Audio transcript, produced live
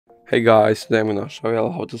Hey guys, today I'm gonna show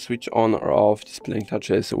you how to switch on or off displaying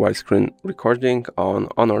touches while screen recording on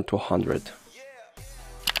Honor 200.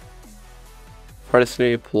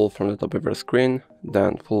 Firstly, pull from the top of your screen,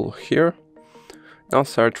 then pull here. Now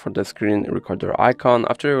search for the screen recorder icon.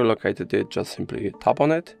 After you located it, just simply tap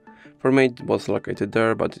on it. For me it was located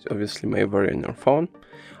there, but it obviously may vary on your phone.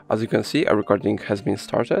 As you can see, a recording has been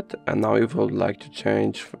started, and now if you would like to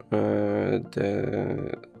change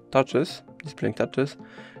the touches, displaying touches,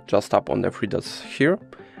 just tap on the three dots here,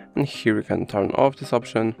 and here you can turn off this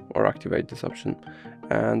option or activate this option.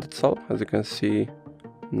 And that's all. As you can see,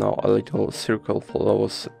 now a little circle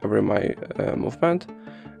follows every my movement,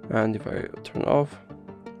 and if I turn off,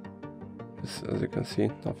 as you can see,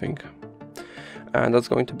 nothing. And that's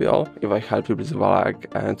going to be all. If I helped you, please leave a like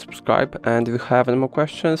and subscribe, and if you have any more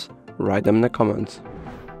questions, write them in the comments.